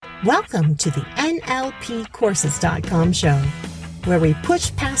Welcome to the NLPcourses.com show, where we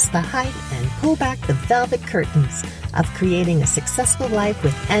push past the hype and pull back the velvet curtains of creating a successful life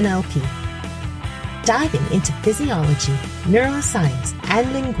with NLP. Diving into physiology, neuroscience,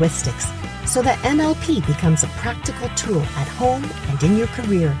 and linguistics so that NLP becomes a practical tool at home and in your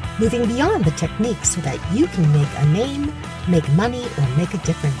career, moving beyond the techniques so that you can make a name, make money, or make a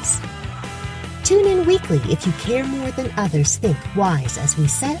difference. Tune in weekly if you care more than others think wise as we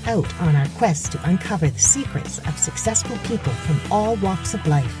set out on our quest to uncover the secrets of successful people from all walks of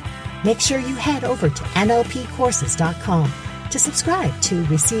life. Make sure you head over to NLPcourses.com to subscribe to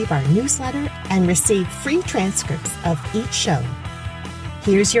receive our newsletter and receive free transcripts of each show.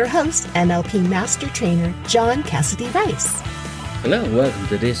 Here's your host, NLP Master Trainer, John Cassidy Rice. Hello and welcome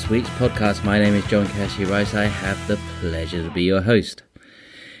to this week's podcast. My name is John Cassidy Rice. I have the pleasure to be your host.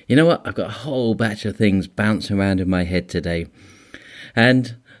 You know what? I've got a whole batch of things bouncing around in my head today.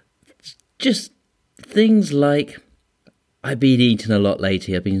 And just things like I've been eating a lot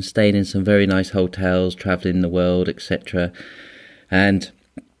lately. I've been staying in some very nice hotels, travelling the world, etc. And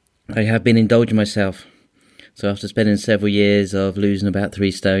I have been indulging myself. So after spending several years of losing about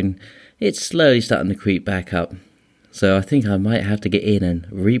 3 stone, it's slowly starting to creep back up. So I think I might have to get in and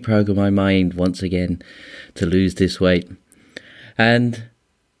reprogram my mind once again to lose this weight. And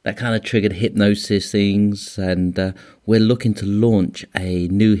that kind of triggered hypnosis things, and we're looking to launch a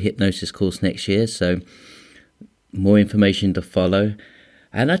new hypnosis course next year, so more information to follow.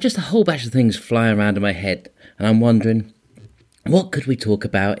 And just a whole batch of things flying around in my head, and I'm wondering, what could we talk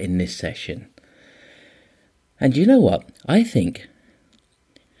about in this session? And you know what? I think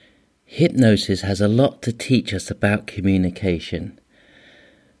hypnosis has a lot to teach us about communication.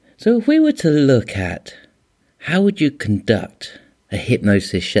 So if we were to look at how would you conduct a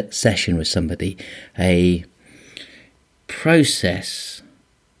hypnosis session with somebody, a process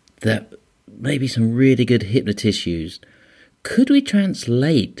that maybe some really good hypnotists used, could we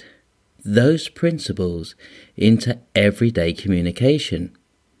translate those principles into everyday communication?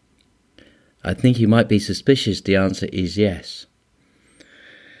 I think you might be suspicious. The answer is yes.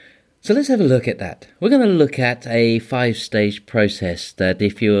 So let's have a look at that. We're going to look at a 5-stage process that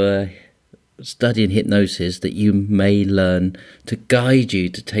if you're studying hypnosis that you may learn to guide you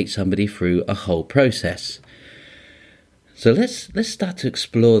to take somebody through a whole process. So let's start to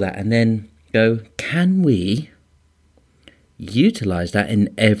explore that and then go, can we utilize that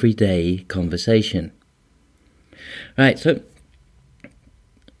in everyday conversation? Right, so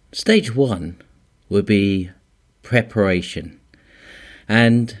stage 1 would be preparation,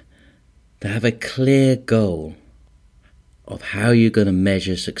 and to have a clear goal of how you're going to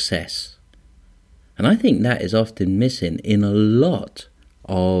measure success. And I think that is often missing in a lot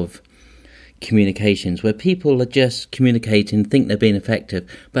of communications where people are just communicating, think they're being effective,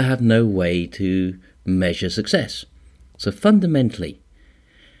 but have no way to measure success. So fundamentally,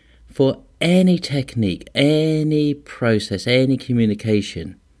 for any technique, any process, any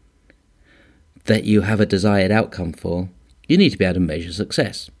communication that you have a desired outcome for, you need to be able to measure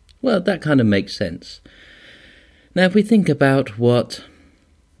success. Well, that kind of makes sense. Now, if we think about what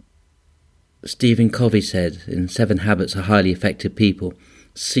Stephen Covey said in 7 Habits of Highly Effective People,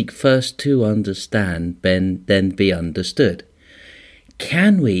 seek first to understand, then be understood.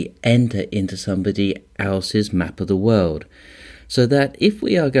 Can we enter into somebody else's map of the world so that if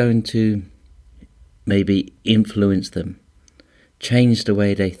we are going to maybe influence them, change the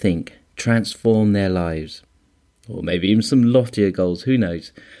way they think, transform their lives, or maybe even some loftier goals, who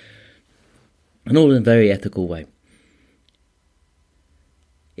knows, and all in a very ethical way,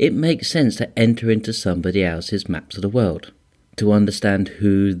 it makes sense to enter into somebody else's maps of the world, to understand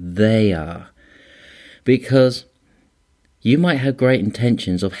who they are. Because you might have great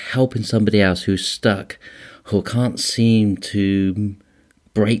intentions of helping somebody else who's stuck, who can't seem to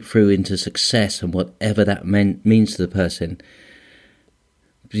break through into success and whatever that means to the person.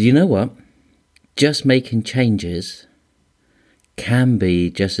 But you know what? Just making changes can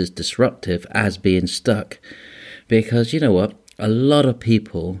be just as disruptive as being stuck. Because you know what? A lot of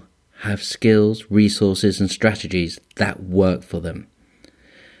people have skills, resources and strategies that work for them.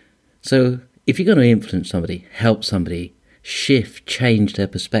 So if you're going to influence somebody, help somebody, shift, change their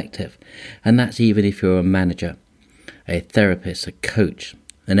perspective, and that's even if you're a manager, a therapist, a coach,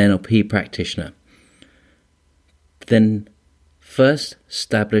 an NLP practitioner, then first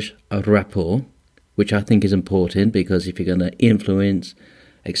establish a rapport, which I think is important because if you're going to influence,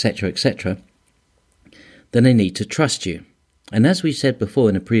 etc., then they need to trust you. And as we said before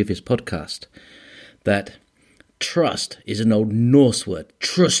in a previous podcast, that trust is an old Norse word,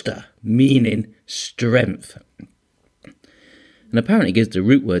 trusta, meaning strength. And apparently it gives the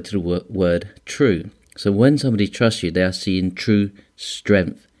root word to the word true. So when somebody trusts you, they are seeing true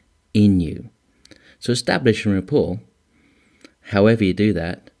strength in you. So establishing rapport, however you do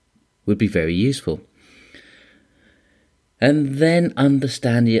that, would be very useful. And then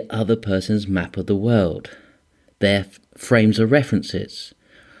understand the other person's map of the world, their frames of references,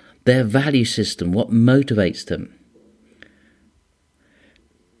 their value system, what motivates them.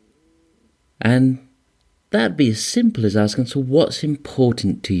 And that'd be as simple as asking, so what's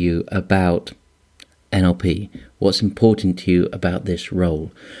important to you about NLP? What's important to you about this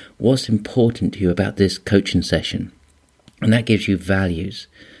role? What's important to you about this coaching session? And that gives you values.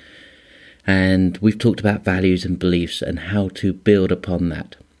 And we've talked about values and beliefs and how to build upon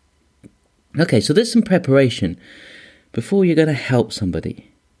that. Okay, so there's some preparation before you're going to help somebody,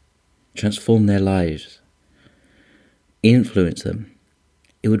 transform their lives, influence them.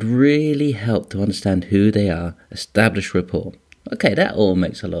 It would really help to understand who they are, establish rapport. Okay, that all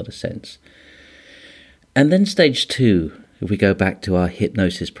makes a lot of sense. And then stage 2, if we go back to our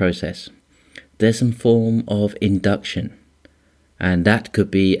hypnosis process, there's some form of induction. And that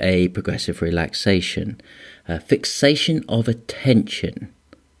could be a progressive relaxation, a fixation of attention.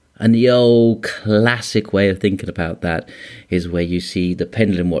 And the old classic way of thinking about that is where you see the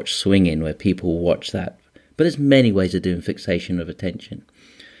pendulum watch swinging, where people watch that. But there's many ways of doing fixation of attention.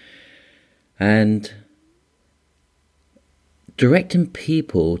 And directing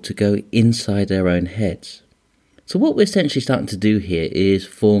people to go inside their own heads. So what we're essentially starting to do here is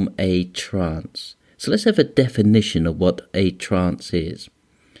form a trance. So let's have a definition of what a trance is.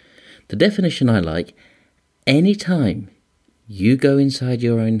 The definition I like, any time you go inside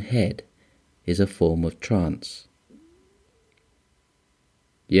your own head is a form of trance.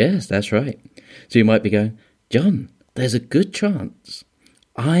 Yes, that's right. So you might be going, John, there's a good trance.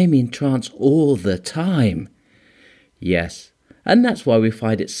 I'm in trance all the time. Yes, and that's why we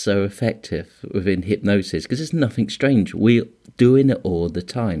find it so effective within hypnosis, because it's nothing strange. We're doing it all the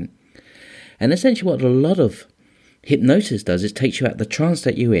time. And essentially what a lot of hypnosis does is takes you out of the trance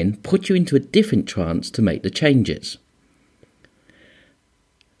that you're in, put you into a different trance to make the changes.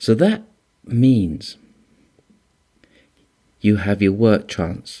 So that means you have your work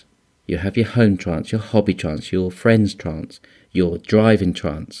trance, you have your home trance, your hobby trance, your friend's trance, your driving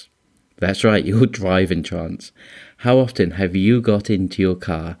trance. That's right, your driving trance. How often have you got into your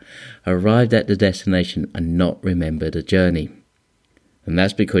car, arrived at the destination and not remembered the journey? And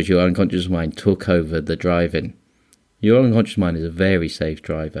that's because your unconscious mind took over the driving. Your unconscious mind is a very safe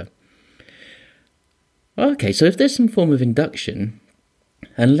driver. Okay, so if there's some form of induction,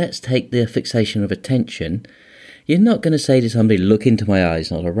 and let's take the fixation of attention, you're not going to say to somebody, look into my eyes,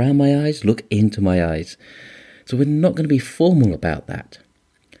 not around my eyes, look into my eyes. So we're not going to be formal about that.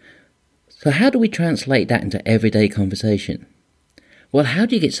 So how do we translate that into everyday conversation? Well, how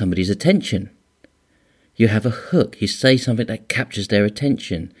do you get somebody's attention? You have a hook. You say something that captures their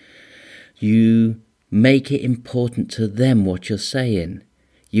attention. You make it important to them what you're saying.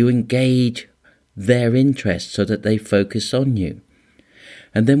 You engage their interest so that they focus on you.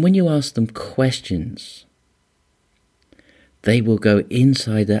 And then when you ask them questions, they will go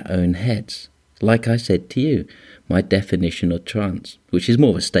inside their own heads. Like I said to you, my definition of trance, which is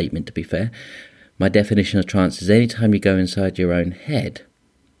more of a statement to be fair, my definition of trance is any time you go inside your own head,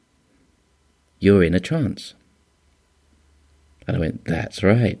 you're in a trance. And I went, that's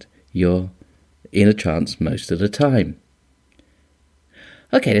right, you're in a trance most of the time.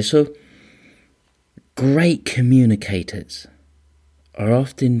 Okay, so great communicators are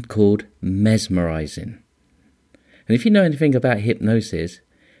often called mesmerizing. And if you know anything about hypnosis,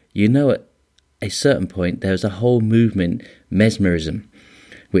 you know at a certain point there was a whole movement, mesmerism,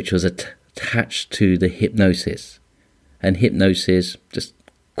 which was attached to the hypnosis. And hypnosis, just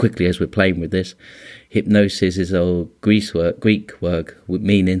quickly as we're playing with this, hypnosis is a Greek word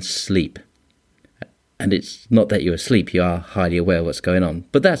meaning sleep. And it's not that you're asleep, you are highly aware of what's going on.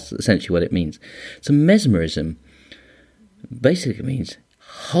 But that's essentially what it means. So mesmerism basically means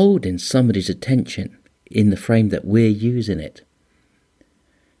holding somebody's attention in the frame that we're using it.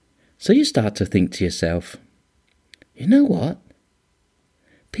 So you start to think to yourself, you know what?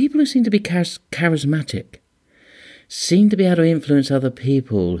 People who seem to be charismatic, seem to be able to influence other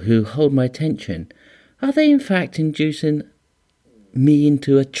people who hold my attention, are they in fact inducing me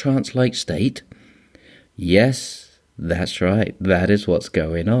into a trance-like state? Yes, that's right. That is what's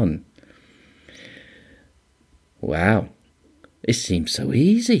going on. Wow. It seems so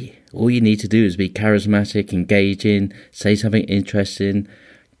easy. All you need to do is be charismatic, engaging, say something interesting,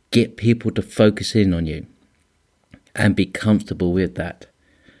 get people to focus in on you and be comfortable with that.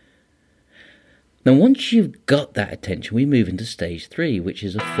 Now, once you've got that attention, we move into stage 3, which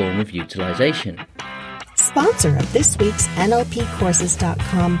is a form of utilization. Sponsor of this week's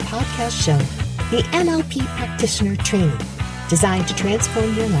NLPcourses.com podcast show, the NLP Practitioner Training, designed to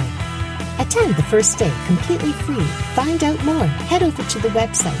transform your life. Attend the first day completely free. Find out more. Head over to the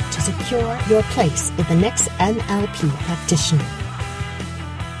website to secure your place with the next NLP practitioner.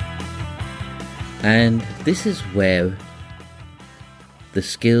 And this is where the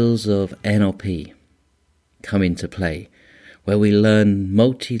skills of NLP come into play, where we learn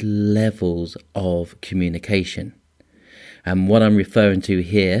multi-levels of communication. And what I'm referring to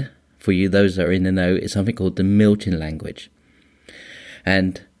here, for you those that are in the know, is something called the Milton language.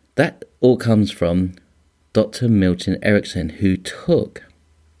 And that all comes from Dr. Milton Erickson, who took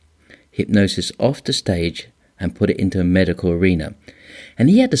hypnosis off the stage and put it into a medical arena. And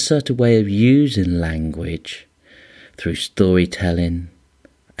he had a certain way of using language through storytelling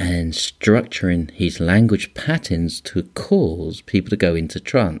and structuring his language patterns to cause people to go into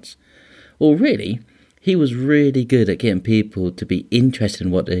trance. Or really, he was really good at getting people to be interested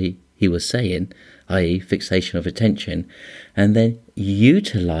in what he was saying, i.e. fixation of attention, and then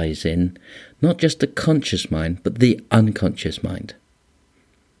utilizing not just the conscious mind, but the unconscious mind.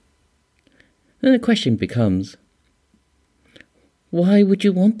 Then the question becomes, why would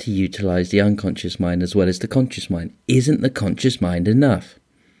you want to utilize the unconscious mind as well as the conscious mind? Isn't the conscious mind enough?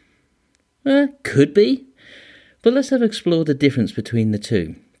 Could be, but let's have explored the difference between the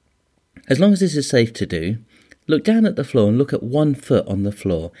two. As long as this is safe to do, look down at the floor and look at one foot on the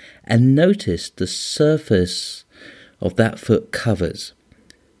floor and notice the surface of that foot covers.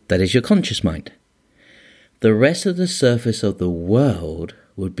 That is your conscious mind. The rest of the surface of the world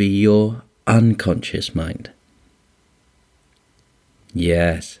would be your unconscious mind.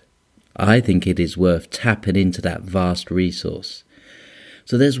 Yes, I think it is worth tapping into that vast resource.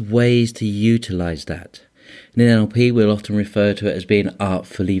 So there's ways to utilize that. In NLP, we'll often refer to it as being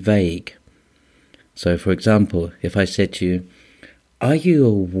artfully vague. So, for example, if I said to you, are you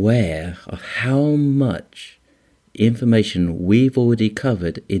aware of how much information we've already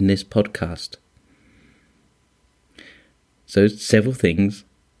covered in this podcast? So, several things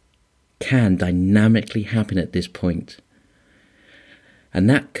can dynamically happen at this point. And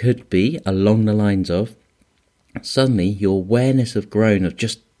that could be along the lines of, suddenly your awareness has grown of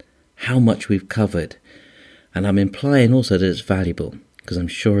just how much we've covered. And I'm implying also that it's valuable, because I'm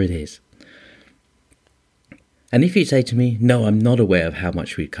sure it is. And if you say to me, no, I'm not aware of how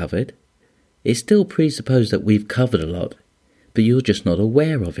much we've covered, it still presupposes that we've covered a lot, but you're just not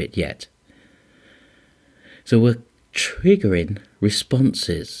aware of it yet. So we're triggering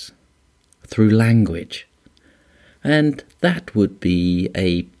responses through language. And that would be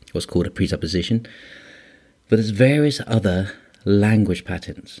what's called a presupposition. But there's various other language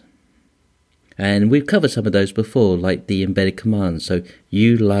patterns. And we've covered some of those before, like the embedded commands. So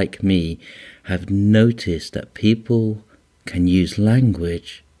you, like me, have noticed that people can use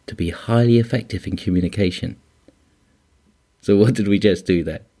language to be highly effective in communication. So what did we just do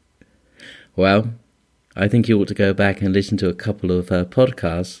there? Well, I think you ought to go back and listen to a couple of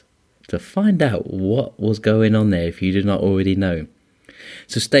podcasts to find out what was going on there if you do not already know.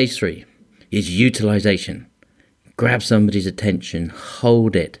 So stage 3 is utilization. Grab somebody's attention,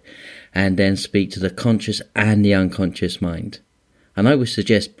 hold it, and then speak to the conscious and the unconscious mind. And I would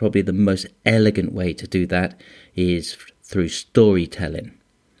suggest probably the most elegant way to do that is through storytelling.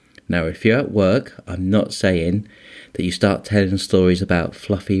 Now, if you're at work, I'm not saying that you start telling stories about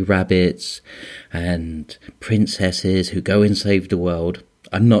fluffy rabbits and princesses who go and save the world.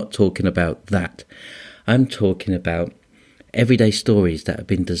 I'm not talking about that. I'm talking about everyday stories that have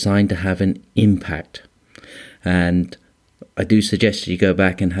been designed to have an impact. And I do suggest you go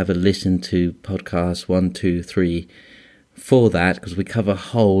back and have a listen to podcasts 1, 2, 3 for that, because we cover a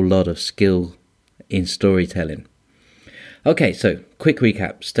whole lot of skill in storytelling. Okay, so quick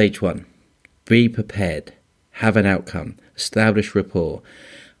recap. Stage 1, be prepared, have an outcome, establish rapport,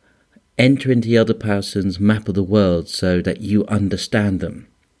 enter into the other person's map of the world so that you understand them.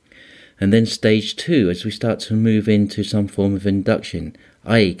 And then stage 2, as we start to move into some form of induction,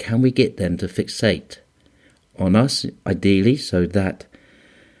 i.e., can we get them to fixate on us, ideally, so that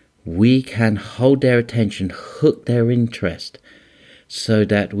we can hold their attention, hook their interest, so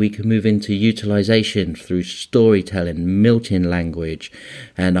that we can move into utilization through storytelling, Milton language,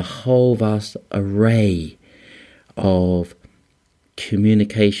 and a whole vast array of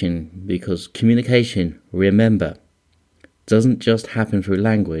communication. Because communication, remember, doesn't just happen through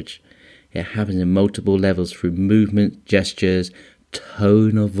language. It happens in multiple levels through movement, gestures,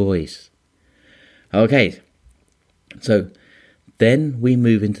 tone of voice. Okay, so Then we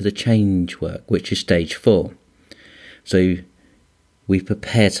move into the change work, which is stage 4. So we've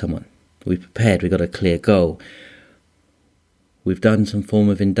prepared someone. We've got a clear goal. We've done some form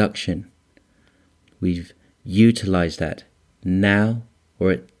of induction. We've utilised that. Now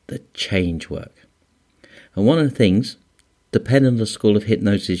we're at the change work. And one of the things, depending on the school of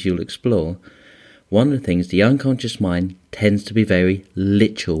hypnosis you'll explore, one of the things, the unconscious mind tends to be very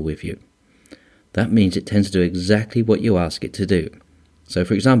literal with you. That means it tends to do exactly what you ask it to do. So,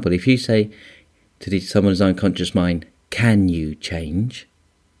 for example, if you say to someone's unconscious mind, "Can you change?"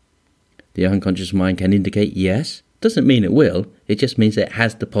 the unconscious mind can indicate yes. Doesn't mean it will. It just means it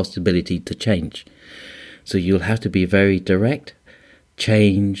has the possibility to change. So you'll have to be very direct.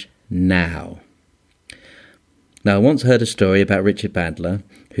 Change now. Now, I once heard a story about Richard Bandler,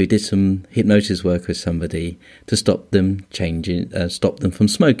 who did some hypnosis work with somebody to stop them from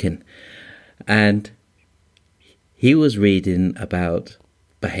smoking. And he was reading about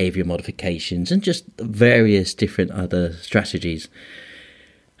behavior modifications and just various different other strategies.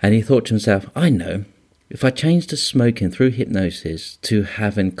 And he thought to himself, I know, if I change the smoking through hypnosis to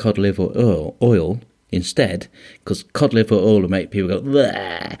having cod liver oil instead, because cod liver oil will make people go,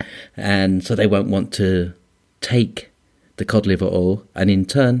 bleh, and so they won't want to take the cod liver oil and in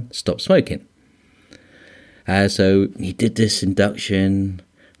turn stop smoking. So he did this induction,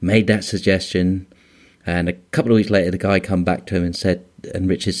 made that suggestion, and a couple of weeks later the guy come back to him and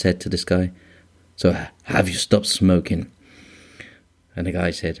Richard said to this guy, "So have you stopped smoking?" And the guy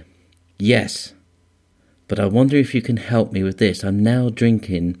said, "Yes, but I wonder if you can help me with this. I'm now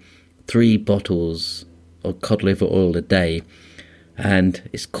drinking 3 bottles of cod liver oil a day, and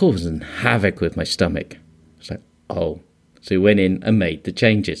it's causing havoc with my stomach." It's like, oh. So he went in and made the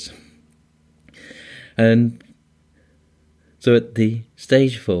changes. And so at the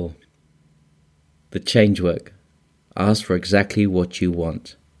stage 4, the change work, ask for exactly what you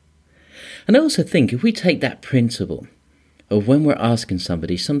want. And I also think if we take that principle of when we're asking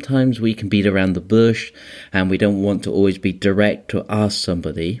somebody, sometimes we can beat around the bush and we don't want to always be direct to ask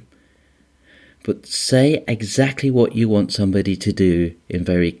somebody, but say exactly what you want somebody to do in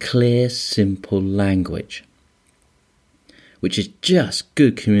very clear, simple language, which is just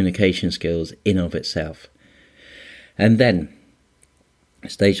good communication skills in and of itself. And then,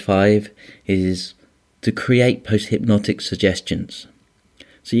 stage 5 is to create post-hypnotic suggestions.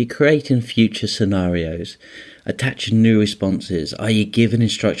 So you're creating future scenarios, attaching new responses, i.e. giving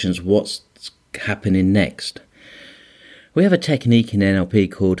instructions what's happening next. We have a technique in NLP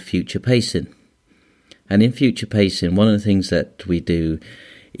called future pacing. And in future pacing, one of the things that we do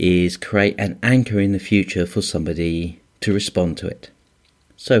is create an anchor in the future for somebody to respond to it.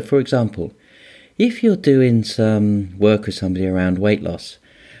 So, for example, if you're doing some work with somebody around weight loss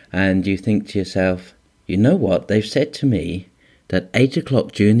and you think to yourself, you know what, they've said to me that 8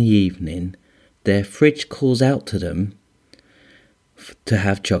 o'clock during the evening, their fridge calls out to them to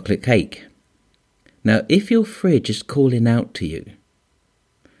have chocolate cake. Now, if your fridge is calling out to you,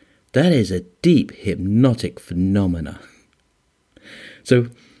 that is a deep hypnotic phenomena. So,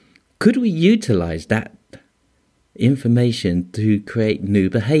 could we utilize that information to create new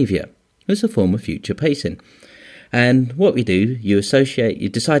behavior? It's a form of future pacing. And what we do, you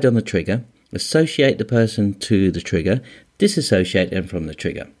decide on the trigger, associate the person to the trigger, disassociate them from the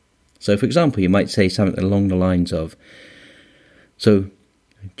trigger. So, for example, you might say something along the lines of, so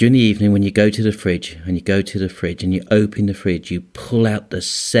during the evening when you go to the fridge and you open the fridge, you pull out the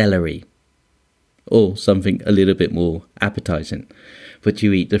celery or something a little bit more appetizing, but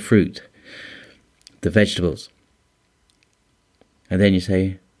you eat the fruit, the vegetables. And then you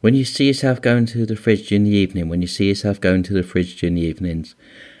say, when you see yourself going to the fridge during the evening,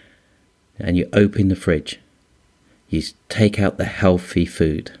 and you open the fridge, you take out the healthy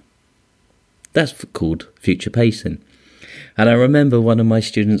food. That's called future pacing. And I remember one of my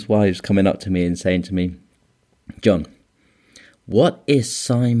students' wives coming up to me and saying to me, "John, what is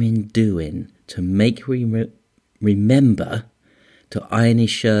Simon doing to make me remember to iron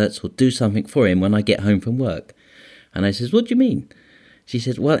his shirts or do something for him when I get home from work?" And I says, "What do you mean?" She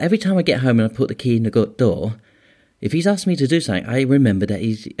said, "Well, every time I get home and I put the key in the door, if he's asked me to do something, I remember that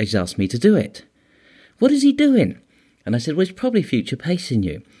he's asked me to do it. What is he doing?" And I said, "Well, he's probably future pacing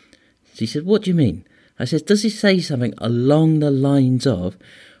you." She said, "What do you mean?" I said, "Does he say something along the lines of,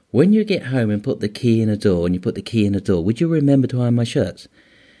 when you get home and put the key in the door, would you remember to iron my shirts?"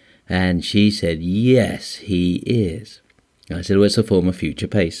 And she said, "Yes, he is." And I said, "Well, it's a form of future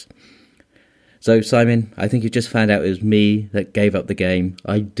pace." So, Simon, I think you just found out it was me that gave up the game.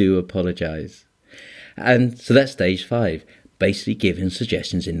 I do apologise. And so that's stage 5, basically giving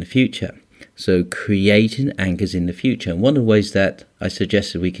suggestions in the future. So creating anchors in the future. And one of the ways that I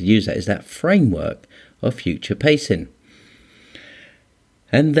suggested we could use that is that framework of future pacing.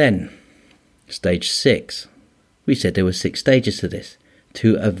 And then stage 6. We said there were 6 stages to this.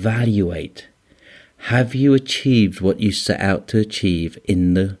 To evaluate. Have you achieved what you set out to achieve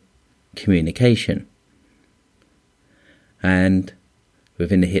in the communication? And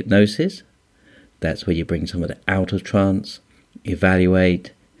within the hypnosis, that's where you bring someone out of trance,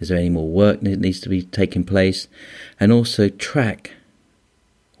 evaluate, is there any more work that needs to be taking place, and also track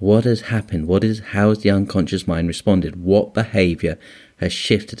what has happened, how has the unconscious mind responded, what behaviour has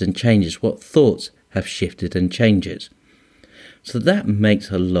shifted and changes, what thoughts have shifted and changes. So that makes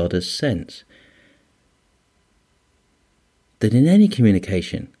a lot of sense. That in any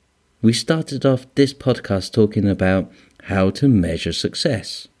communication, we started off this podcast talking about how to measure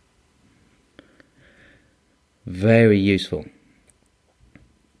success. Very useful.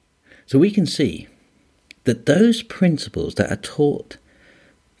 So we can see that those principles that are taught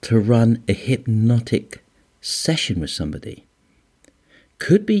to run a hypnotic session with somebody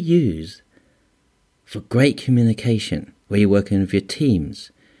could be used for great communication, where you're working with your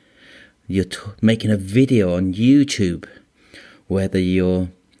teams, you're making a video on YouTube, whether you're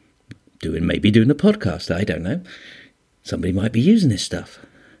maybe doing a podcast, I don't know. Somebody might be using this stuff.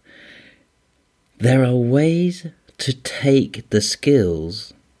 There are ways to take the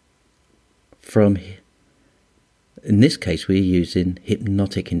skills from, in this case we're using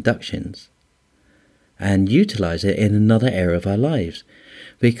hypnotic inductions, and utilize it in another area of our lives,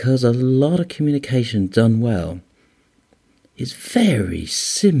 because a lot of communication done well is very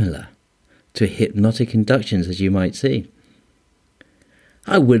similar to hypnotic inductions, as you might see.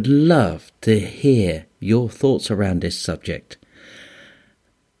 I would love to hear your thoughts around this subject,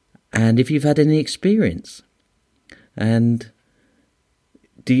 and if you've had any experience, and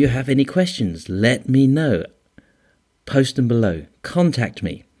do you have any questions, let me know. Post them below. Contact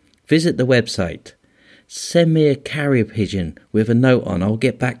me. Visit the website. Send me a carrier pigeon with a note on. I'll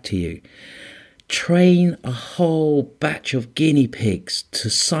get back to you. Train a whole batch of guinea pigs to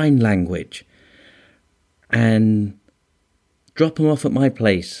sign language and drop them off at my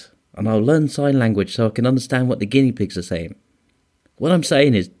place, and I'll learn sign language so I can understand what the guinea pigs are saying. What I'm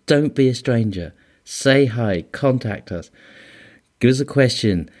saying is, don't be a stranger. Say hi. Contact us. Give us a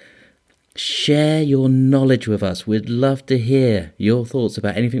question. Share your knowledge with us. We'd love to hear your thoughts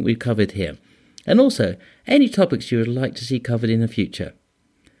about anything we've covered here. And also, any topics you would like to see covered in the future.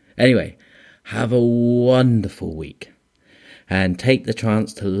 Anyway, have a wonderful week. And take the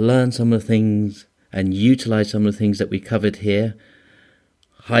chance to learn some of the things and utilize some of the things that we covered here.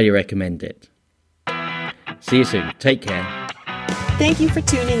 Highly recommend it. See you soon. Take care. Thank you for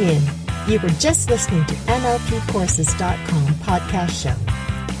tuning in. You were just listening to NLPcourses.com podcast show.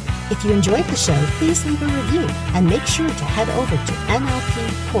 If you enjoyed the show, please leave a review and make sure to head over to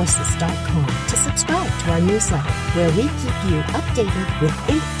NLPcourses.com to subscribe to our newsletter, where we keep you updated with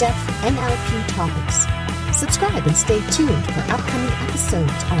in-depth NLP topics. Subscribe and stay tuned for upcoming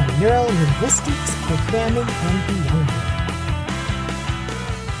episodes on neurolinguistics, programming, and beyond.